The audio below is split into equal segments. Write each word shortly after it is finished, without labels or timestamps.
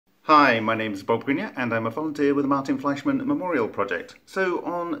Hi, my name is Bob Greenyer and I'm a volunteer with the Martin Fleischmann Memorial Project. So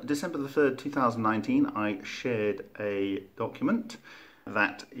on December the 3rd, 2019, I shared a document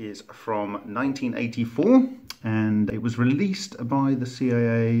that is from 1984 and it was released by the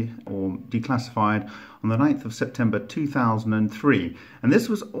CIA or declassified on the 9th of September 2003. And this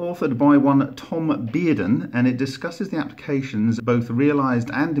was authored by one Tom Bearden, and it discusses the applications both realized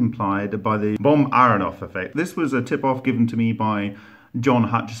and implied by the Bohm-Aharonov Effect. This was a tip-off given to me by John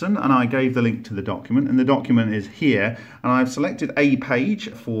Hutchison, and I gave the link to the document, and the document is here, and I've selected a page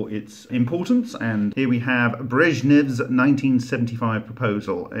for its importance, and here we have Brezhnev's 1975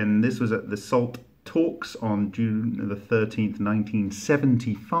 proposal, and this was at the SALT talks on June the 13th,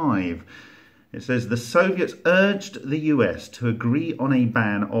 1975. It says, the Soviets urged the US to agree on a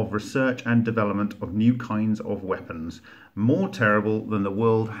ban of research and development of new kinds of weapons, more terrible than the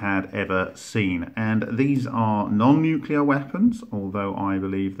world had ever seen. And these are non-nuclear weapons, although I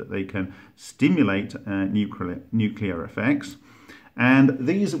believe that they can stimulate nuclear effects. And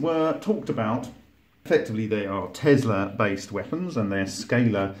these were talked about. Effectively, they are Tesla-based weapons, and they're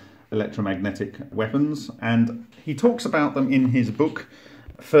scalar electromagnetic weapons. And he talks about them in his book,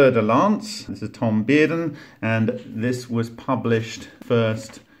 Fer de Lance. This is Tom Bearden, and this was published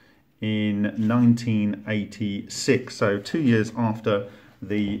first in 1986, so 2 years after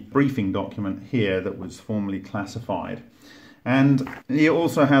the briefing document here that was formally classified. And he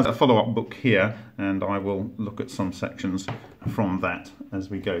also has a follow-up book here, and I will look at some sections from that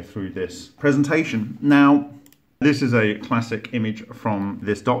as we go through this presentation. Now, this is a classic image from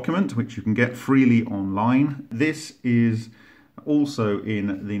this document, which you can get freely online. This is also in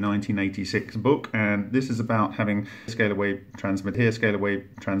the 1986 book, and this is about having scalar wave transmitter here, scalar wave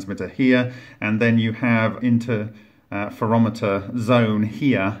transmitter here, and then you have interferometer zone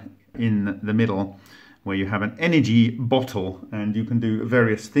here in the middle where you have an energy bottle, and you can do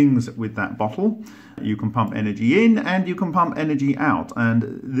various things with that bottle. You can pump energy in and you can pump energy out,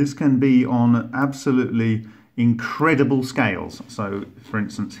 and this can be on absolutely incredible scales. So for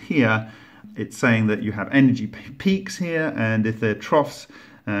instance here it's saying that you have energy peaks here, and if they're troughs,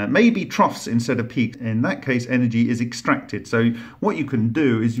 maybe troughs instead of peaks, in that case energy is extracted. So what you can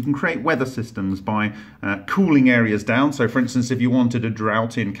do is you can create weather systems by cooling areas down. So for instance, if you wanted a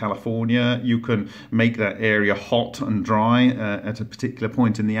drought in California, you can make that area hot and dry at a particular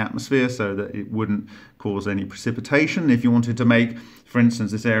point in the atmosphere so that it wouldn't cause any precipitation. If you wanted to make, for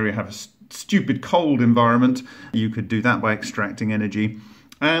instance, this area have a stupid cold environment, you could do that by extracting energy.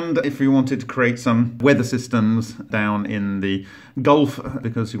 And if you wanted to create some weather systems down in the Gulf,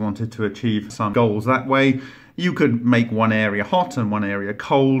 because you wanted to achieve some goals that way, you could make one area hot and one area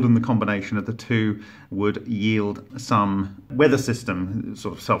cold, and the combination of the two would yield some weather system that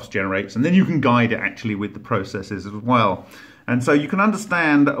sort of self-generates, and then you can guide it actually with the processes as well. And so you can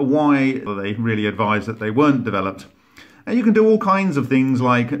understand why they really advised that they weren't developed. And you can do all kinds of things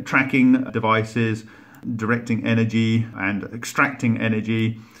like tracking devices, directing energy and extracting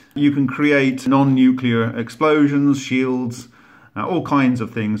energy. You can create non-nuclear explosions, shields, all kinds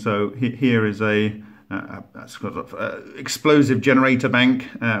of things. So here is a sort of explosive generator bank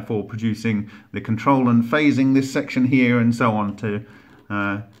for producing the control and phasing this section here and so on to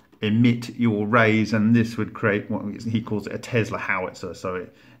emit your rays, and this would create what he calls a Tesla howitzer. So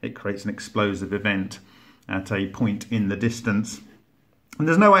it creates an explosive event at a point in the distance. And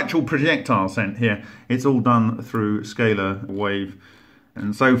there's no actual projectile sent here. It's all done through scalar wave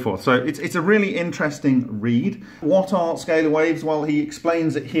and so forth. So it's a really interesting read. What are scalar waves? Well, he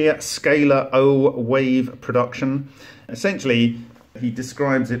explains it here, scalar O wave production. Essentially, he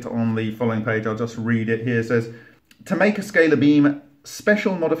describes it on the following page. I'll just read it here. It says, to make a scalar beam,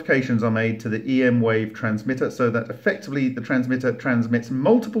 special modifications are made to the EM wave transmitter so that effectively the transmitter transmits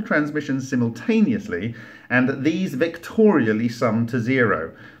multiple transmissions simultaneously, and these vectorially sum to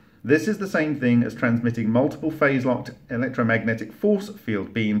zero. This is the same thing as transmitting multiple phase-locked electromagnetic force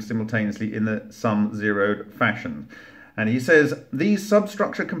field beams simultaneously in the sum-zeroed fashion. And he says, these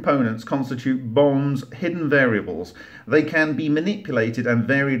substructure components constitute Bohm's hidden variables. They can be manipulated and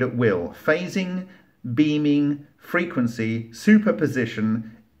varied at will. Phasing, beaming, frequency,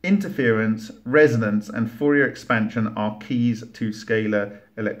 superposition, interference, resonance, and Fourier expansion are keys to scalar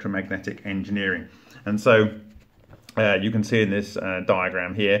electromagnetic engineering. And so you can see in this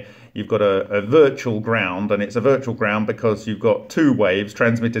diagram here, you've got a virtual ground, and it's a virtual ground because you've got two waves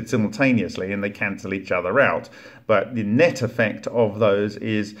transmitted simultaneously and they cancel each other out. But the net effect of those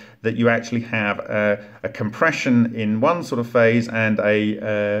is that you actually have a compression in one sort of phase and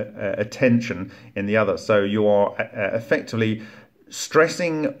a tension in the other. So you are effectively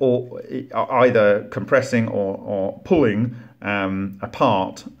stressing or either compressing or pulling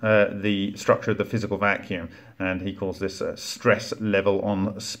apart the structure of the physical vacuum, and he calls this a stress level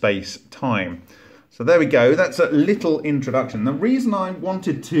on space-time. So there we go, that's a little introduction. The reason I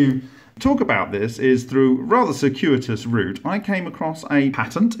wanted to talk about this is through a rather circuitous route. I came across a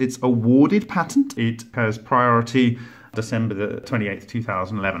patent. It's a awarded patent. It has priority December the 28th,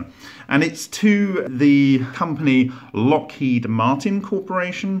 2011. And it's to the company Lockheed Martin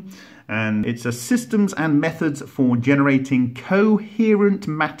Corporation. And it's a systems and methods for generating coherent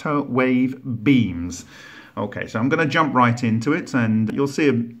matter wave beams. Okay, so I'm going to jump right into it, and you'll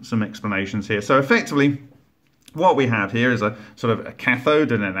see some explanations here. So effectively, what we have here is a sort of a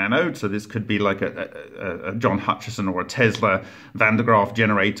cathode and an anode. So this could be like a John Hutchison or a Tesla Van de Graaff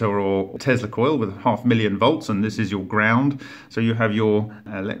generator or Tesla coil with 500,000 volts, and this is your ground. So you have your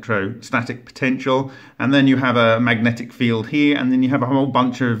electrostatic potential, and then you have a magnetic field here, and then you have a whole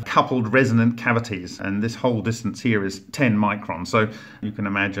bunch of coupled resonant cavities, and this whole distance here is 10 microns. So you can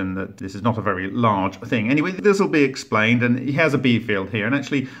imagine that this is not a very large thing. Anyway, this will be explained, and he has a B field here, and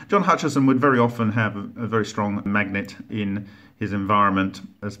actually John Hutchison would very often have a very strong magnet in his environment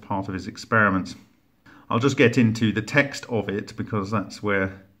as part of his experiments. I'll just get into the text of it because that's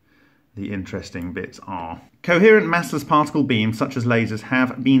where the interesting bits are. Coherent massless particle beams such as lasers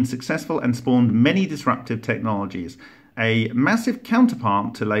have been successful and spawned many disruptive technologies. A massive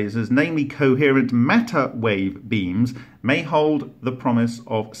counterpart to lasers, namely coherent matter wave beams, may hold the promise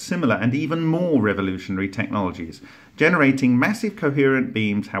of similar and even more revolutionary technologies. Generating massive coherent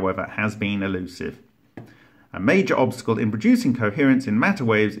beams, however, has been elusive. A major obstacle in producing coherence in matter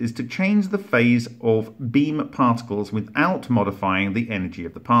waves is to change the phase of beam particles without modifying the energy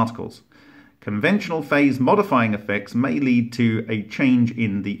of the particles. Conventional phase modifying effects may lead to a change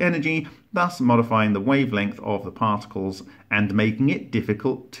in the energy, thus modifying the wavelength of the particles and making it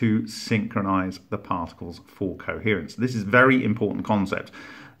difficult to synchronize the particles for coherence. This is a very important concept.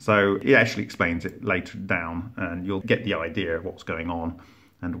 So he actually explains it later down, and you'll get the idea of what's going on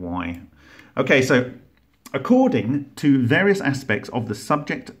and why. Okay, so according to various aspects of the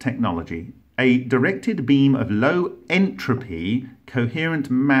subject technology, a directed beam of low entropy,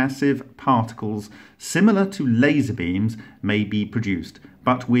 coherent massive particles similar to laser beams may be produced,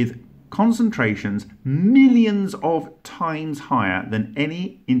 but with concentrations millions of times higher than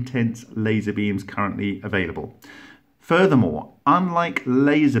any intense laser beams currently available. Furthermore, unlike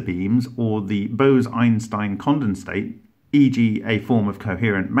laser beams or the Bose-Einstein condensate, e.g. a form of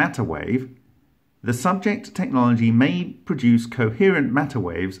coherent matter wave, the subject technology may produce coherent matter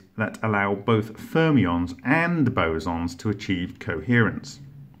waves that allow both fermions and bosons to achieve coherence.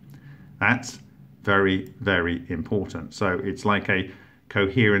 That's very, very important. So it's like a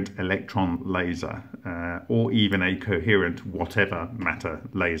coherent electron laser, or even a coherent whatever matter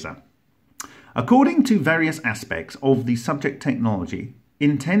laser. According to various aspects of the subject technology,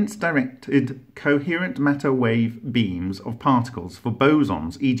 intense directed coherent matter wave beams of particles for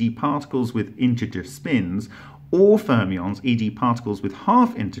bosons, e.g. particles with integer spins, or fermions, e.g. particles with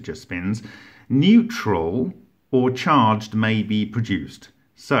half-integer spins, neutral or charged may be produced.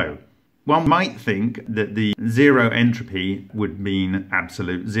 So, one might think that the zero entropy would mean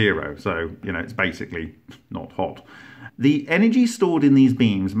absolute zero, so, it's basically not hot. The energy stored in these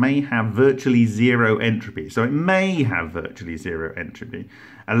beams may have virtually zero entropy, so it may have virtually zero entropy,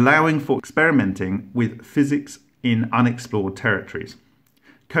 allowing for experimenting with physics in unexplored territories.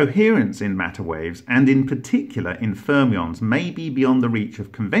 Coherence in matter waves, and in particular in fermions, may be beyond the reach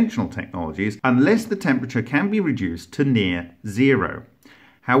of conventional technologies unless the temperature can be reduced to near zero.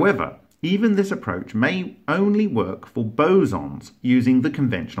 However, even this approach may only work for bosons using the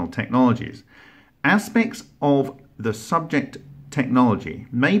conventional technologies. Aspects of the subject technology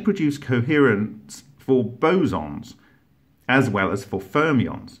may produce coherence for bosons as well as for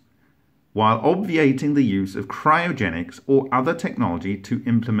fermions, while obviating the use of cryogenics or other technology to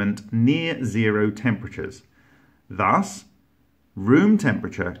implement near zero temperatures. Thus, room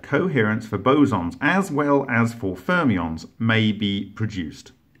temperature coherence for bosons as well as for fermions may be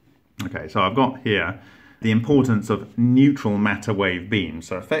produced. Okay, so I've got here the importance of neutral matter wave beams.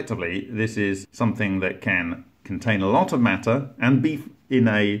 So effectively, this is something that can contain a lot of matter and be in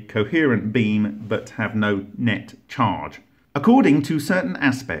a coherent beam but have no net charge. According to certain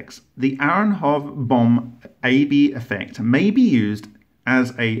aspects, the Aharonov-Bohm-Aharonov effect may be used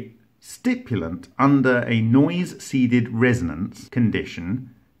as a stipulant under a noise-seeded resonance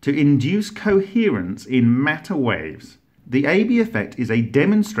condition to induce coherence in matter waves. The AB effect is a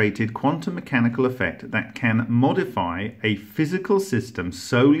demonstrated quantum mechanical effect that can modify a physical system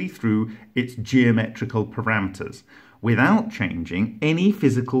solely through its geometrical parameters, without changing any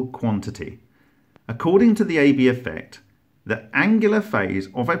physical quantity. According to the AB effect, the angular phase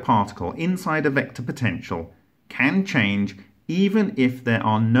of a particle inside a vector potential can change even if there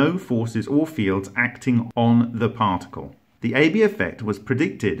are no forces or fields acting on the particle. The AB effect was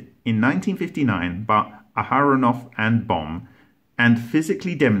predicted in 1959 by Aharonov and Bohm and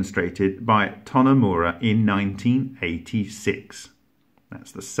physically demonstrated by Tonomura in 1986.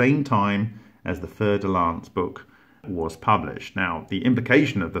 That's the same time as the Fer-de-Lance book was published. Now, the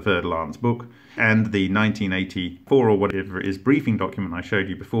implication of the Fer-de-Lance book and the 1984 or whatever it is briefing document I showed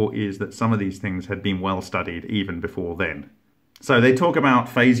you before is that some of these things had been well studied even before then. So they talk about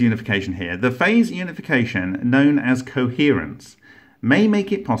phase unification here. The phase unification, known as coherence, may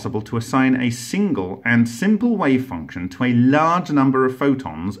make it possible to assign a single and simple wave function to a large number of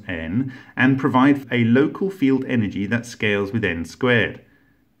photons, n, and provide a local field energy that scales with n squared.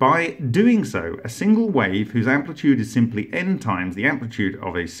 By doing so, a single wave whose amplitude is simply n times the amplitude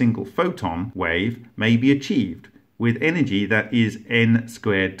of a single photon wave may be achieved, with energy that is n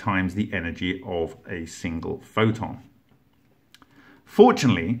squared times the energy of a single photon.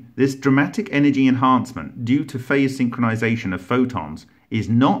 Fortunately, this dramatic energy enhancement due to phase synchronization of photons is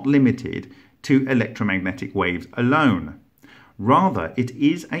not limited to electromagnetic waves alone. Rather, it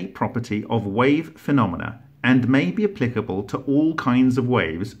is a property of wave phenomena and may be applicable to all kinds of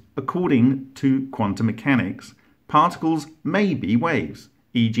waves. According to quantum mechanics, particles may be waves,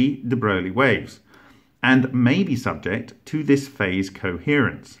 e.g. de Broglie waves, and may be subject to this phase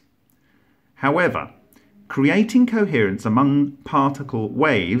coherence. However, creating coherence among particle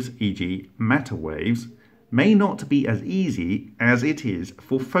waves, e.g. matter waves, may not be as easy as it is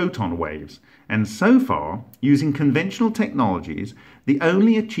for photon waves, and so far, using conventional technologies, the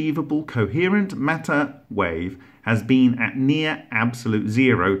only achievable coherent matter wave has been at near absolute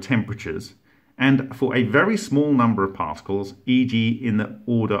zero temperatures, and for a very small number of particles, e.g. in the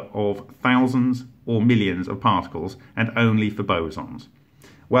order of thousands or millions of particles, and only for bosons.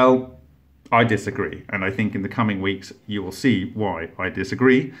 Well, I disagree, and I think in the coming weeks you will see why I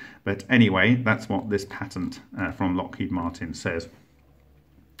disagree. But anyway, that's what this patent from Lockheed Martin says.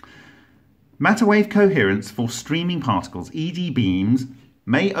 Matter wave coherence for streaming particles, e.g. beams,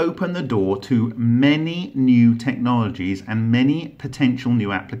 may open the door to many new technologies and many potential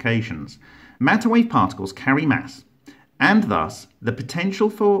new applications. Matter wave particles carry mass, and thus the potential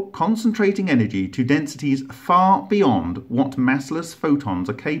for concentrating energy to densities far beyond what massless photons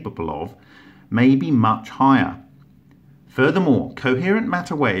are capable of may be much higher. Furthermore, coherent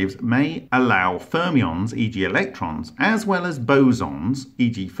matter waves may allow fermions, e.g. electrons, as well as bosons,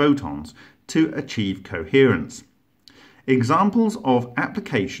 e.g. photons, to achieve coherence. Examples of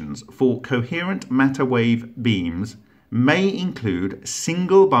applications for coherent matter wave beams may include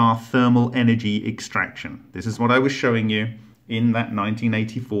single bar thermal energy extraction. This is what I was showing you in that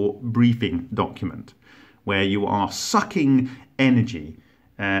 1984 briefing document, where you are sucking energy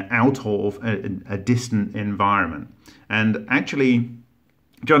out of a distant environment. And actually,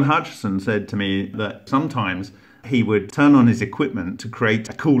 John Hutchison said to me that sometimes he would turn on his equipment to create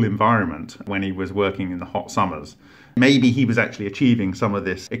a cool environment when he was working in the hot summers. Maybe he was actually achieving some of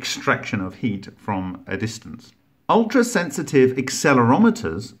this extraction of heat from a distance. Ultra-sensitive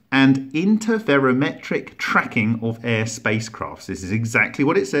accelerometers and interferometric tracking of air spacecrafts. This is exactly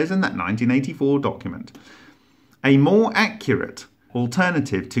what it says in that 1984 document. A more accurate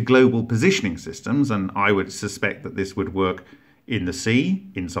alternative to global positioning systems, and I would suspect that this would work in the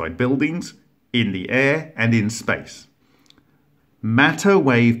sea, inside buildings, in the air, and in space. Matter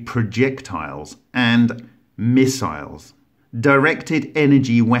wave projectiles and missiles, directed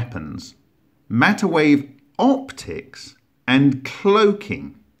energy weapons, matter wave optics, and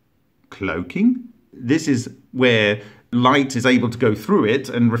cloaking. Cloaking? This is where light is able to go through it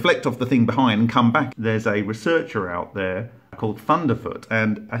and reflect off the thing behind and come back. There's a researcher out there called Thunderfoot,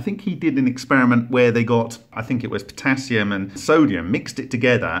 and I think he did an experiment where they got, I think it was potassium and sodium, mixed it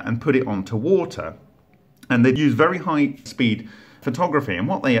together and put it onto water, and they used very high speed photography, and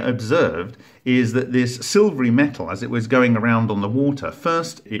what they observed is that this silvery metal, as it was going around on the water,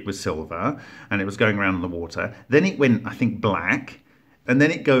 first it was silver and it was going around on the water, then it went, I think, black, and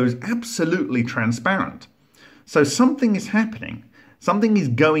then it goes absolutely transparent. So something is happening. Something is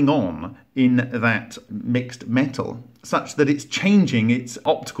going on in that mixed metal such that it's changing its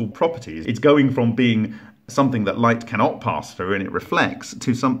optical properties. It's going from being something that light cannot pass through and it reflects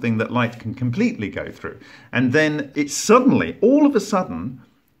to something that light can completely go through. And then it's suddenly, all of a sudden,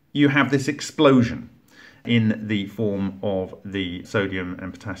 you have this explosion in the form of the sodium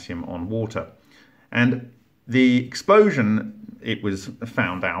and potassium on water. And The explosion, it was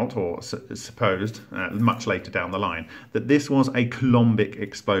found out, or supposed, much later down the line, that this was a Coulombic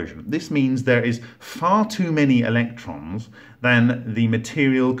explosion. This means there is far too many electrons than the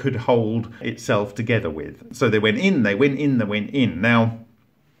material could hold itself together with. So they went in, they went in, they went in. Now,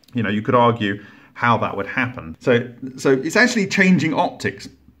 you know, you could argue how that would happen. So it's actually changing optics.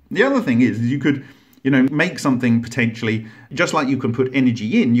 The other thing is you could, you know, make something potentially, just like you can put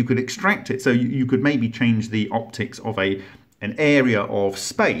energy in, you could extract it. So you could maybe change the optics of an area of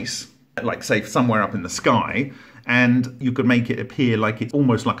space, like say somewhere up in the sky, and you could make it appear like it's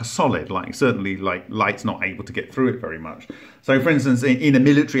almost like a solid, like certainly like light's not able to get through it very much. So for instance, in a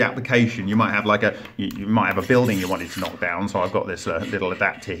military application, you might have like you might have a building you wanted to knock down. So I've got this little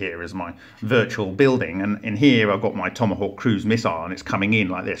adapter here as my virtual building, and in here I've got my Tomahawk cruise missile, and it's coming in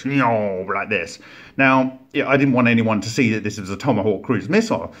like this, like this. Now, I didn't want anyone to see that this was a Tomahawk cruise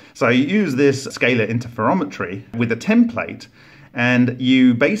missile, so you use this scalar interferometry with a template, and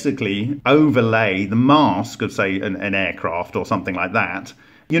you basically overlay the mask of, say, an aircraft or something like that.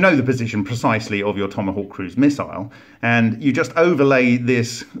 You know the position precisely of your Tomahawk cruise missile, and you just overlay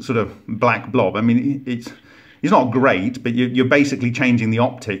this sort of black blob. I mean, it's not great, but you're basically changing the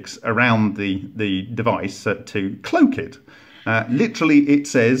optics around the device to cloak it. Literally, it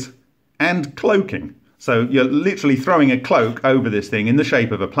says, and cloaking. So you're literally throwing a cloak over this thing in the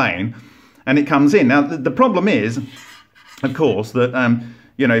shape of a plane, and it comes in. Now, the problem is, of course, that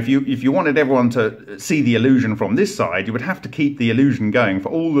you know, if you wanted everyone to see the illusion from this side, you would have to keep the illusion going for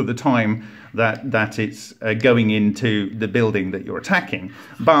all of the time that it's going into the building that you're attacking.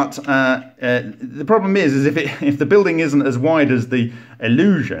 But the problem is if the building isn't as wide as the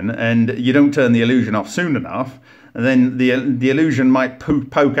illusion, and you don't turn the illusion off soon enough, then the illusion might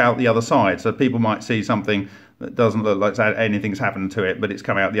poke out the other side. So people might see something that doesn't look like anything's happened to it, but it's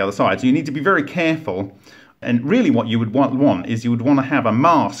coming out the other side. So you need to be very careful. And really what you would want is you would want to have a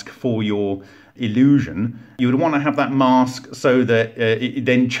mask for your illusion. You would want to have that mask so that it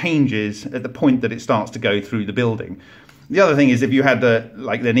then changes at the point that it starts to go through the building. The other thing is if you had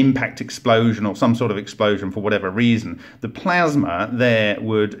like an impact explosion or some sort of explosion for whatever reason, the plasma there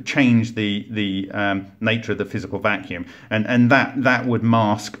would change the nature of the physical vacuum, and that would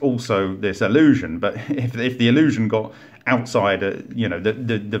mask also this illusion. But if the illusion got outside, you know,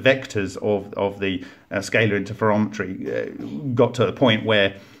 the vectors of the scalar interferometry got to the point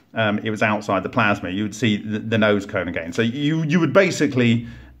where it was outside the plasma, you would see the nose cone again. So you would basically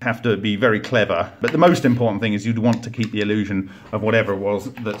have to be very clever, but the most important thing is you'd want to keep the illusion of whatever it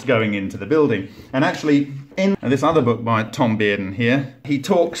was that's going into the building. And actually, in this other book by Tom Bearden here, he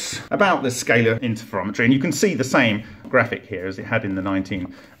talks about the scalar interferometry, and you can see the same graphic here as it had in the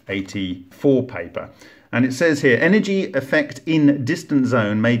 1984 paper. And it says here, energy effect in distant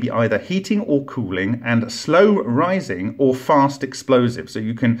zone may be either heating or cooling, and slow rising or fast explosive. So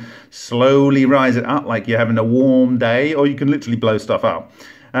you can slowly rise it up like you're having a warm day, or you can literally blow stuff up.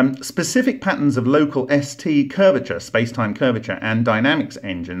 Specific patterns of local ST curvature, space-time curvature, and dynamics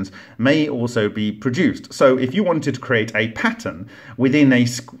engines may also be produced. So if you wanted to create a pattern within a,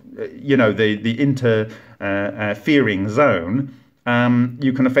 you know, the interfering zone,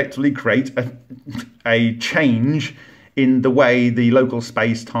 you can effectively create a change in the way the local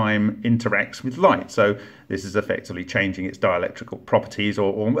space-time interacts with light. So this is effectively changing its dielectrical properties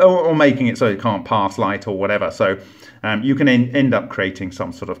or making it so it can't pass light or whatever. So you can end up creating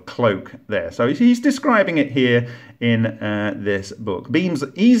some sort of cloak there. So he's describing it here in this book. Beams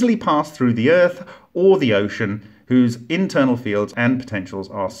easily pass through the Earth or the ocean, whose internal fields and potentials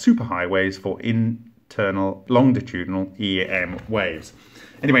are superhighways for internal longitudinal EM waves.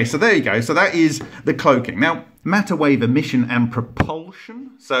 Anyway, so there you go. So that is the cloaking. Now, matter wave emission and propulsion.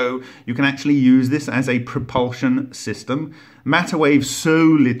 So you can actually use this as a propulsion system. Matter wave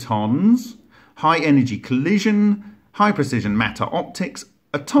solitons, high energy collision, high precision matter optics,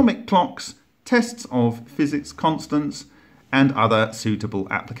 atomic clocks, tests of physics constants, and other suitable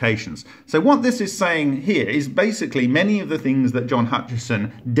applications. So what this is saying here is basically many of the things that John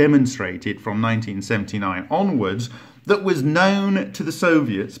Hutchison demonstrated from 1979 onwards that was known to the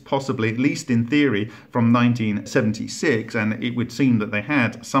Soviets, possibly, at least in theory, from 1976, and it would seem that they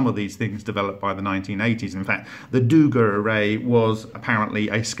had some of these things developed by the 1980s. In fact, the Duga array was apparently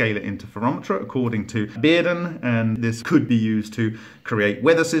a scalar interferometer, according to Bearden, and this could be used to create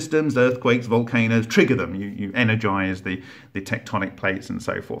weather systems, earthquakes, volcanoes, trigger them. You energize the tectonic plates and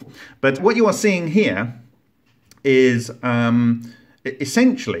so forth. But what you are seeing here is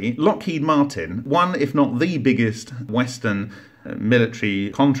essentially Lockheed Martin, one if not the biggest Western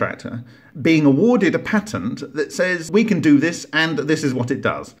military contractor, being awarded a patent that says we can do this and this is what it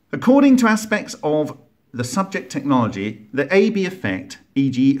does. According to aspects of the subject technology, the AB effect,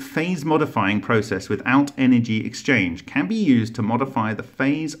 e.g. phase modifying process without energy exchange, can be used to modify the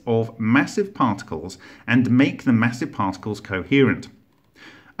phase of massive particles and make the massive particles coherent.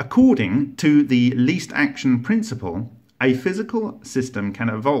 According to the least action principle, a physical system can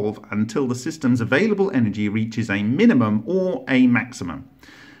evolve until the system's available energy reaches a minimum or a maximum.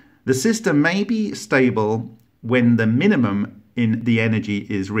 The system may be stable when the minimum in the energy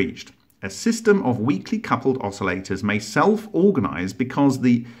is reached. A system of weakly coupled oscillators may self-organize because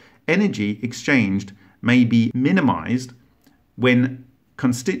the energy exchanged may be minimized when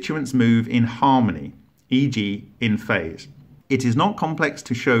constituents move in harmony, e.g. in phase. It is not complex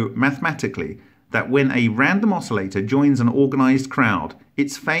to show mathematically that when a random oscillator joins an organized crowd,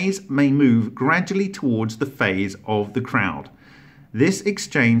 its phase may move gradually towards the phase of the crowd. This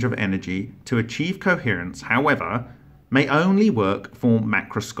exchange of energy to achieve coherence, however, may only work for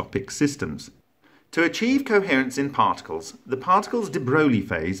macroscopic systems. To achieve coherence in particles, the particle's de Broglie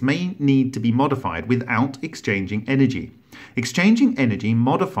phase may need to be modified without exchanging energy. Exchanging energy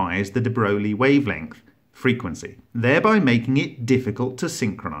modifies the de Broglie wavelength frequency, thereby making it difficult to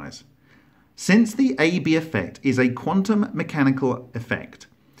synchronize. Since the AB effect is a quantum mechanical effect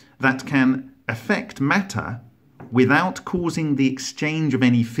that can affect matter without causing the exchange of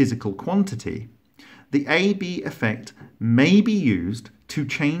any physical quantity, the AB effect may be used to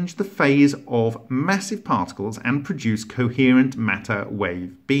change the phase of massive particles and produce coherent matter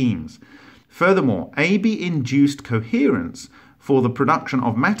wave beams. Furthermore, AB-induced coherence for the production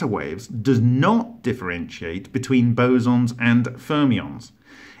of matter waves does not differentiate between bosons and fermions.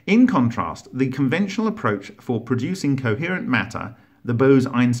 In contrast, the conventional approach for producing coherent matter, the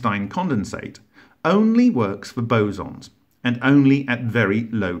Bose-Einstein condensate, only works for bosons, and only at very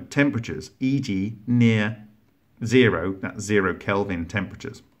low temperatures, e.g. near zero, that's 0 Kelvin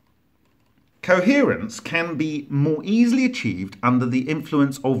temperatures. Coherence can be more easily achieved under the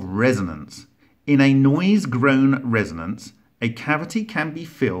influence of resonance. In a noise-grown resonance, a cavity can be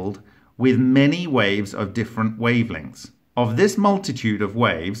filled with many waves of different wavelengths. Of this multitude of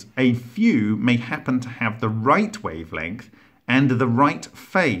waves, a few may happen to have the right wavelength and the right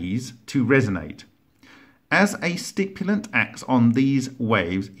phase to resonate. As a stipulant acts on these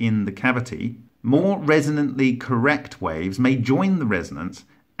waves in the cavity, more resonantly correct waves may join the resonance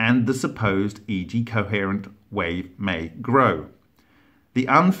and the supposed, e.g. coherent wave may grow. The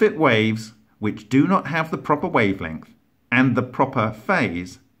unfit waves, which do not have the proper wavelength and the proper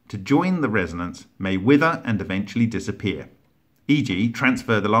phase to join the resonance, may wither and eventually disappear, e.g.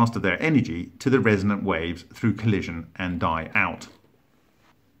 transfer the last of their energy to the resonant waves through collision and die out.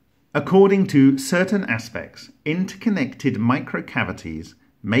 According to certain aspects, interconnected microcavities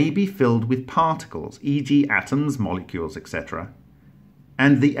may be filled with particles, e.g. atoms, molecules, etc.,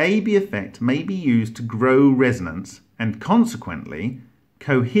 and the AB effect may be used to grow resonance and consequently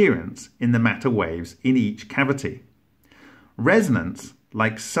coherence in the matter waves in each cavity. Resonance,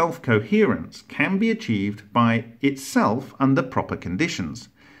 like self-coherence, can be achieved by itself under proper conditions.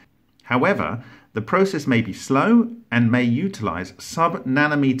 However, the process may be slow and may utilize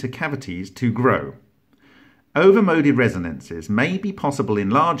sub-nanometer cavities to grow. Overmoded resonances may be possible in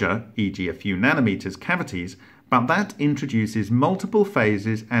larger, e.g. a few nanometers cavities, but that introduces multiple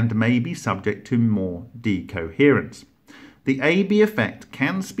phases and may be subject to more decoherence. The AB effect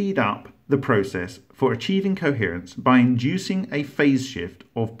can speed up the process for achieving coherence by inducing a phase shift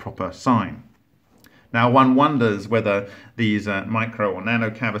of proper sign. Now one wonders whether these micro or nano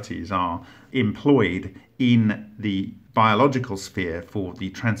cavities are employed in the biological sphere for the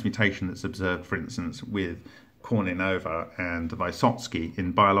transmutation that's observed, for instance, with Kornilova and Vysotsky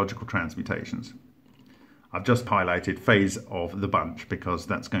in biological transmutations. I've just highlighted phase of the bunch because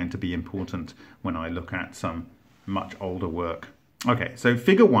that's going to be important when I look at some much older work. Okay, so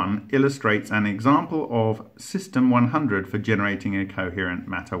figure 1 illustrates an example of system 100 for generating a coherent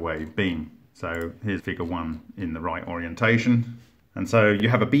matter wave beam. So here's figure 1 in the right orientation. And so you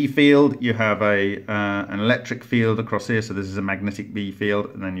have a B field, you have an electric field across here, so this is a magnetic B field,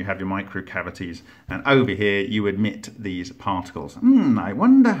 and then you have your microcavities. And over here you emit these particles. I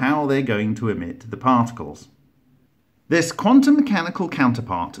wonder how they're going to emit the particles. This quantum mechanical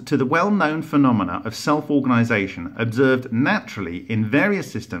counterpart to the well-known phenomena of self-organization observed naturally in various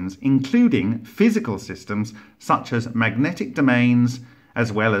systems, including physical systems such as magnetic domains,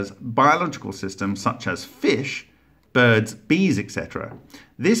 as well as biological systems such as fish, birds, bees, etc.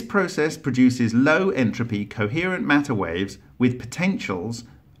 This process produces low entropy coherent matter waves with potentials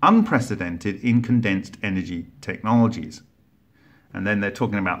unprecedented in condensed energy technologies. and then they're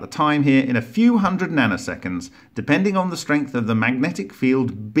talking about the time here, in a few hundred nanoseconds, depending on the strength of the magnetic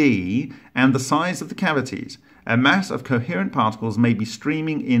field B and the size of the cavities, a mass of coherent particles may be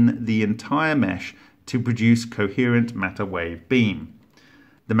streaming in the entire mesh to produce coherent matter wave beam.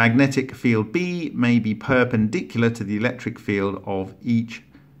 The magnetic field B may be perpendicular to the electric field of each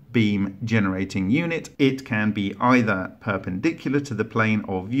beam generating unit. It can be either perpendicular to the plane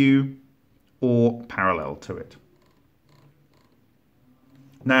of view or parallel to it.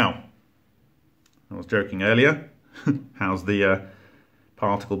 Now, I was joking earlier, how's the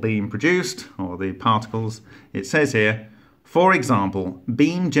particle beam produced, or the particles? It says here, for example,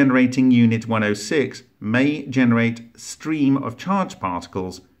 beam generating unit 106 may generate stream of charged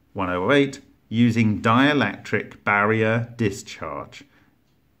particles 108 using dielectric barrier discharge.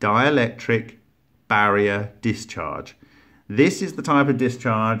 Dielectric barrier discharge. This is the type of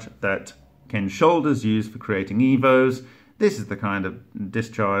discharge that Ken Shoulders used for creating EVOs. This is the kind of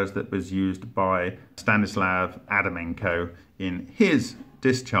discharge that was used by Stanislav Adamenko in his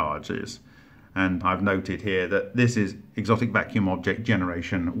discharges. And I've noted here that this is exotic vacuum object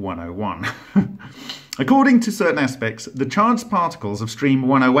generation 101. According to certain aspects, the charged particles of stream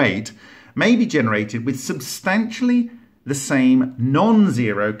 108 may be generated with substantially the same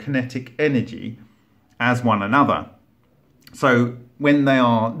non-zero kinetic energy as one another. So when they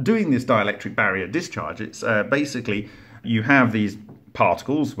are doing this dielectric barrier discharge, it's basically you have these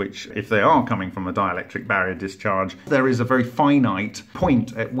particles, which if they are coming from a dielectric barrier discharge, there is a very finite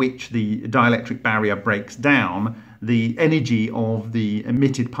point at which the dielectric barrier breaks down. The energy of the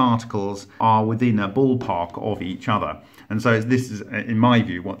emitted particles are within a ballpark of each other. And so this is, in my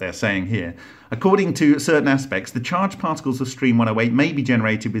view, what they're saying here. According to certain aspects, the charged particles of stream 108 may be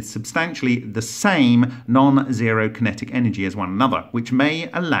generated with substantially the same non-zero kinetic energy as one another, which may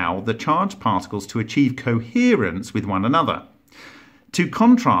allow the charged particles to achieve coherence with one another. To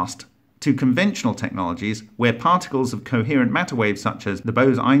contrast to conventional technologies where particles of coherent matter waves such as the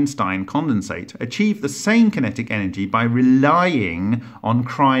Bose-Einstein condensate achieve the same kinetic energy by relying on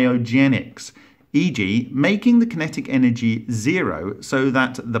cryogenics, e.g. making the kinetic energy zero so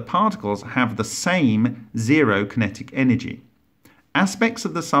that the particles have the same zero kinetic energy. Aspects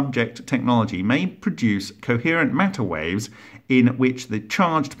of the subject technology may produce coherent matter waves in which the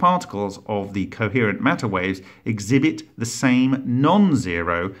charged particles of the coherent matter waves exhibit the same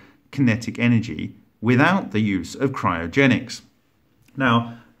non-zero kinetic energy without the use of cryogenics.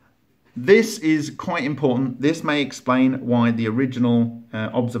 Now, this is quite important. This may explain why the original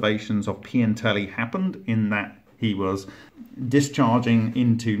observations of Piantelli happened, in that he was discharging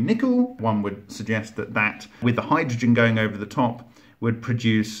into nickel. One would suggest that with the hydrogen going over the top would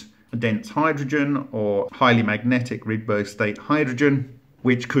produce a dense hydrogen or highly magnetic Rydberg state hydrogen,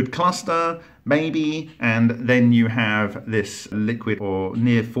 which could cluster maybe, and then you have this liquid or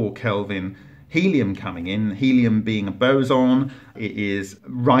near 4 Kelvin helium coming in, helium being a boson. It is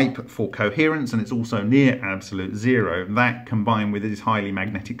ripe for coherence and it's also near absolute zero. That, combined with these highly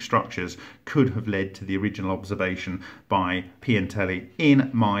magnetic structures, could have led to the original observation by Piantelli, in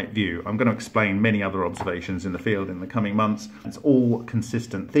my view. I'm going to explain many other observations in the field in the coming months. It's all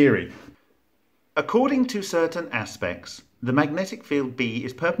consistent theory. According to certain aspects, the magnetic field B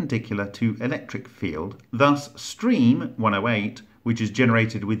is perpendicular to electric field, thus stream 108, which is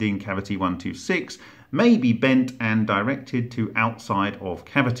generated within cavity 126, may be bent and directed to outside of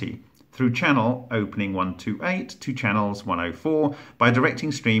cavity through channel opening 128 to channels 104. By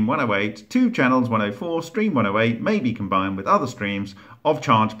directing stream 108 to channels 104, stream 108 may be combined with other streams of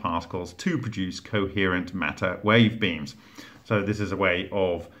charged particles to produce coherent matter wave beams. So this is a way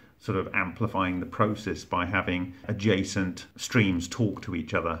of sort of amplifying the process by having adjacent streams talk to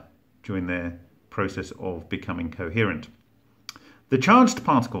each other during their process of becoming coherent. The charged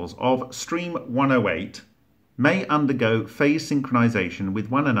particles of stream 108 may undergo phase synchronization with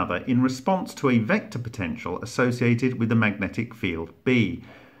one another in response to a vector potential associated with the magnetic field B.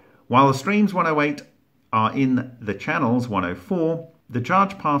 While the streams 108 are in the channels 104, the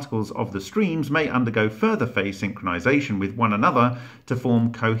charged particles of the streams may undergo further phase synchronization with one another to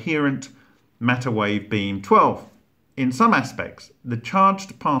form coherent matter wave beam 12. In some aspects, the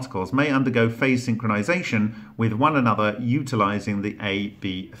charged particles may undergo phase synchronization with one another utilizing the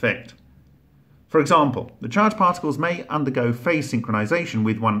AB effect. For example, the charged particles may undergo phase synchronization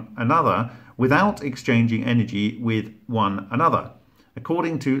with one another without exchanging energy with one another.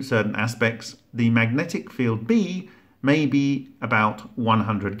 According to certain aspects, the magnetic field B may be about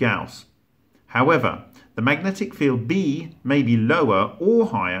 100 Gauss. However, the magnetic field B may be lower or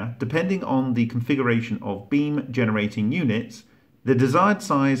higher depending on the configuration of beam generating units, the desired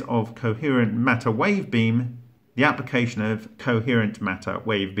size of coherent matter wave beam, the application of coherent matter,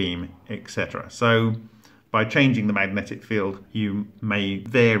 wave beam, etc. So by changing the magnetic field, you may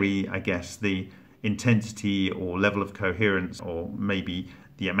vary, I guess, the intensity or level of coherence, or maybe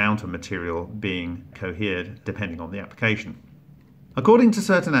the amount of material being cohered, depending on the application. According to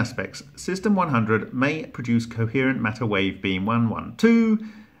certain aspects, System 100 may produce coherent matter wave beam 112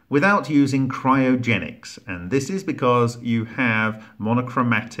 without using cryogenics, and this is because you have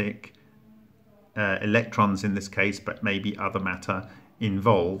monochromatic electrons in this case, but maybe other matter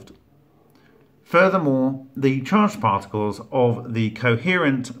involved. Furthermore, the charged particles of the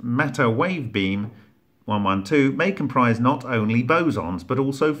coherent matter wave beam 112 may comprise not only bosons but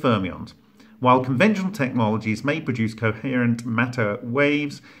also fermions, while conventional technologies may produce coherent matter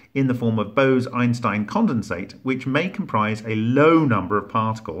waves in the form of Bose-Einstein condensate, which may comprise a low number of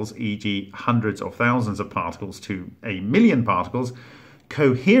particles, e.g. hundreds of thousands of particles to a million particles.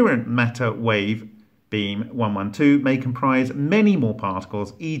 Coherent matter wave beam 112 may comprise many more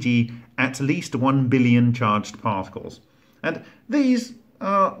particles, e.g. at least 1 billion charged particles. And these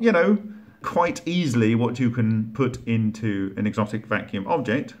are, quite easily what you can put into an exotic vacuum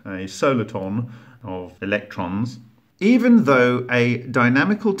object, a soliton of electrons. Even though a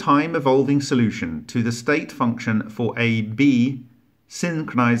dynamical time-evolving solution to the state function for a B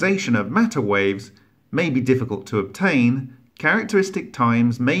synchronization of matter waves may be difficult to obtain, characteristic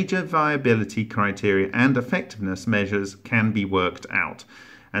times, major viability criteria, and effectiveness measures can be worked out.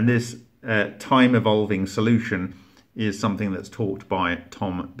 And this time-evolving solution is something that's taught by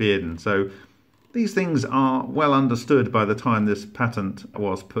Tom Bearden. So these things are well understood by the time this patent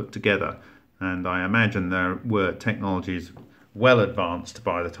was put together, and I imagine there were technologies well advanced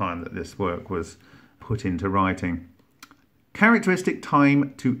by the time that this work was put into writing. Characteristic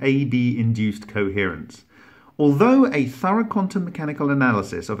time to AB-induced coherence. Although a thorough quantum mechanical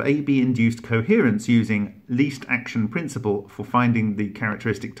analysis of AB-induced coherence using least action principle for finding the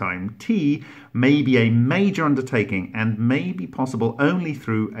characteristic time t may be a major undertaking and may be possible only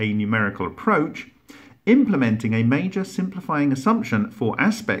through a numerical approach, implementing a major simplifying assumption for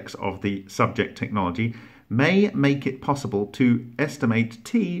aspects of the subject technology may make it possible to estimate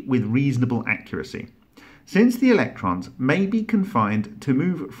t with reasonable accuracy. Since the electrons may be confined to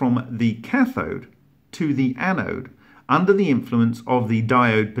move from the cathode to the anode under the influence of the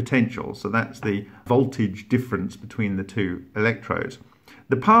diode potential, so that's the voltage difference between the two electrodes,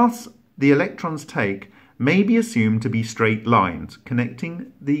 the paths the electrons take may be assumed to be straight lines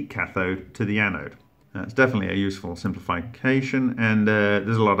connecting the cathode to the anode. That's definitely a useful simplification, and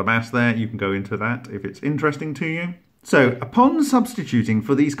there's a lot of maths there. You can go into that if it's interesting to you. So, upon substituting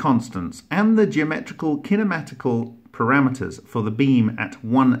for these constants and the geometrical kinematical parameters for the beam at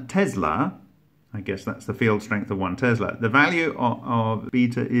 1 Tesla, I guess that's the field strength of 1 Tesla, the value of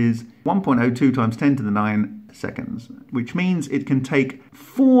beta is 1.02 times 10 to the 9 seconds, which means it can take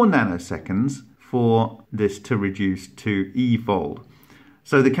 4 nanoseconds for this to reduce to E-fold.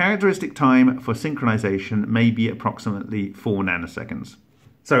 So the characteristic time for synchronization may be approximately 4 nanoseconds.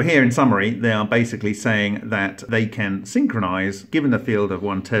 So here in summary, they are basically saying that they can synchronize, given a field of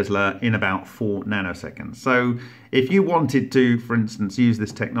 1 Tesla, in about 4 nanoseconds. So if you wanted to, for instance, use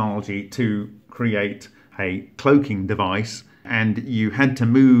this technology to create a cloaking device, and you had to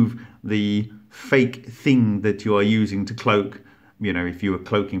move the fake thing that you are using to cloak, if you were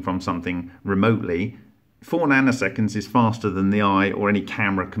cloaking from something remotely, 4 nanoseconds is faster than the eye or any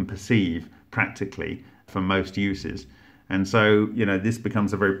camera can perceive, practically, for most uses. And so, this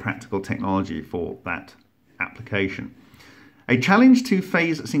becomes a very practical technology for that application. A challenge to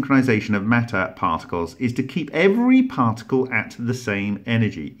phase synchronization of matter particles is to keep every particle at the same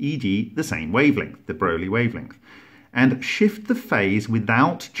energy, e.g. the same wavelength, the Broglie wavelength, and shift the phase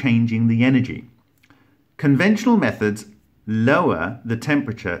without changing the energy. Conventional methods lower the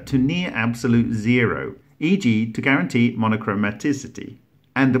temperature to near absolute zero, e.g. to guarantee monochromaticity,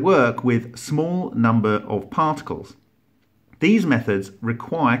 and work with small number of particles. These methods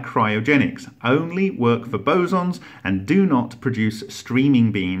require cryogenics, only work for bosons, and do not produce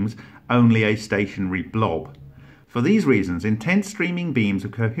streaming beams, only a stationary blob. For these reasons, intense streaming beams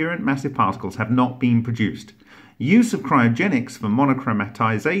of coherent massive particles have not been produced. Use of cryogenics for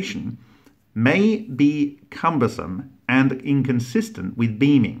monochromatization may be cumbersome and inconsistent with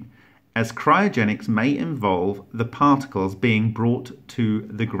beaming, as cryogenics may involve the particles being brought to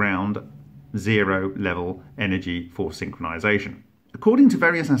the ground zero level energy for synchronization. According to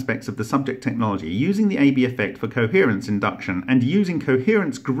various aspects of the subject technology, using the AB effect for coherence induction and using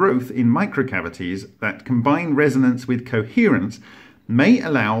coherence growth in microcavities that combine resonance with coherence may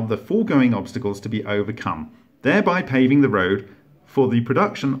allow the foregoing obstacles to be overcome, thereby paving the road for the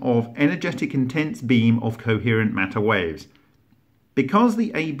production of energetic intense beam of coherent matter waves. Because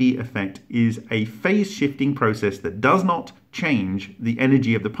the AB effect is a phase-shifting process that does not change the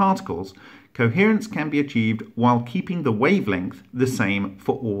energy of the particles, coherence can be achieved while keeping the wavelength the same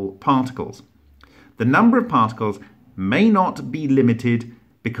for all particles. The number of particles may not be limited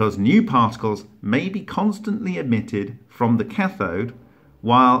because new particles may be constantly emitted from the cathode,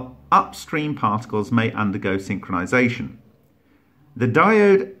 while upstream particles may undergo synchronization. The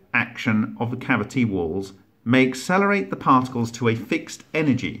diode action of the cavity walls may accelerate the particles to a fixed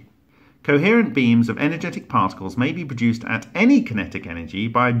energy. Coherent beams of energetic particles may be produced at any kinetic energy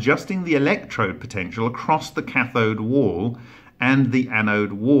by adjusting the electrode potential across the cathode wall and the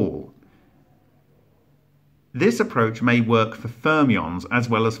anode wall. This approach may work for fermions as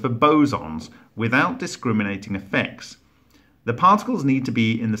well as for bosons without discriminating effects. The particles need to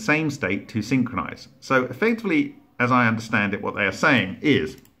be in the same state to synchronize. So effectively, as I understand it, what they are saying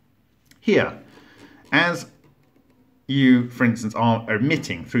is, here, as you, for instance, are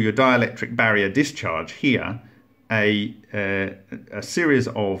emitting through your dielectric barrier discharge here a series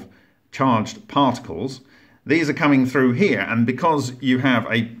of charged particles, these are coming through here, and because you have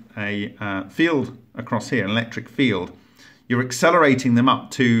a field across here, an electric field, you're accelerating them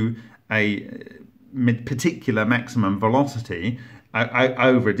up to a particular maximum velocity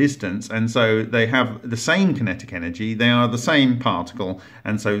over a distance, and so they have the same kinetic energy, they are the same particle,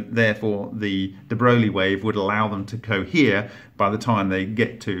 and so therefore the de Broglie wave would allow them to cohere by the time they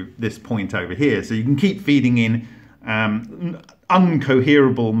get to this point over here. So you can keep feeding in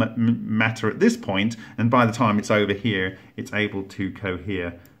uncoherable matter at this point, and by the time it's over here it's able to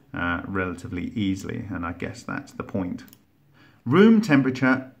cohere relatively easily, and I guess that's the point. Room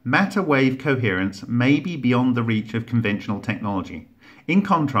temperature matter wave coherence may be beyond the reach of conventional technology. In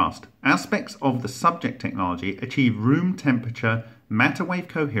contrast, aspects of the subject technology achieve room temperature matter wave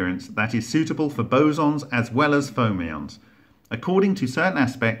coherence that is suitable for bosons as well as fermions. According to certain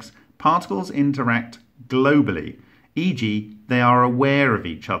aspects, particles interact globally, e.g., they are aware of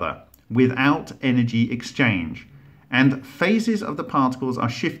each other without energy exchange, and phases of the particles are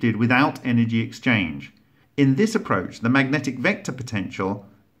shifted without energy exchange. In this approach, the magnetic vector potential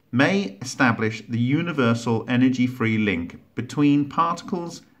may establish the universal energy-free link between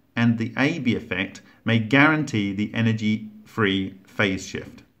particles, and the AB effect may guarantee the energy-free phase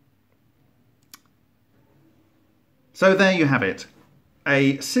shift. So there you have it.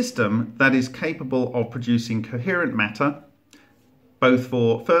 A system that is capable of producing coherent matter, both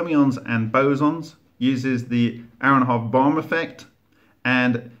for fermions and bosons, uses the Aharonov effect,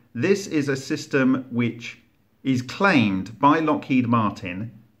 and this is a system which is claimed by Lockheed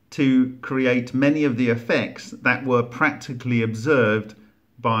Martin to create many of the effects that were practically observed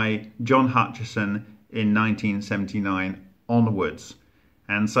by John Hutchison in 1979 onwards.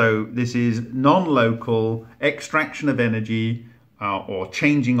 And so this is non-local extraction of energy or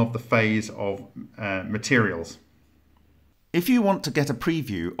changing of the phase of materials. If you want to get a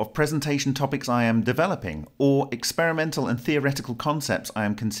preview of presentation topics I am developing, or experimental and theoretical concepts I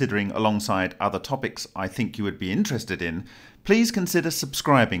am considering alongside other topics I think you would be interested in, please consider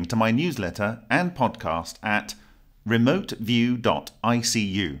subscribing to my newsletter and podcast at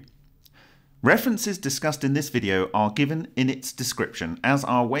RemoteView.icu. References discussed in this video are given in its description, as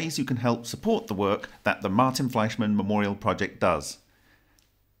are ways you can help support the work that the Martin Fleischmann Memorial Project does.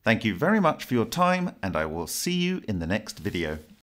 Thank you very much for your time, and I will see you in the next video.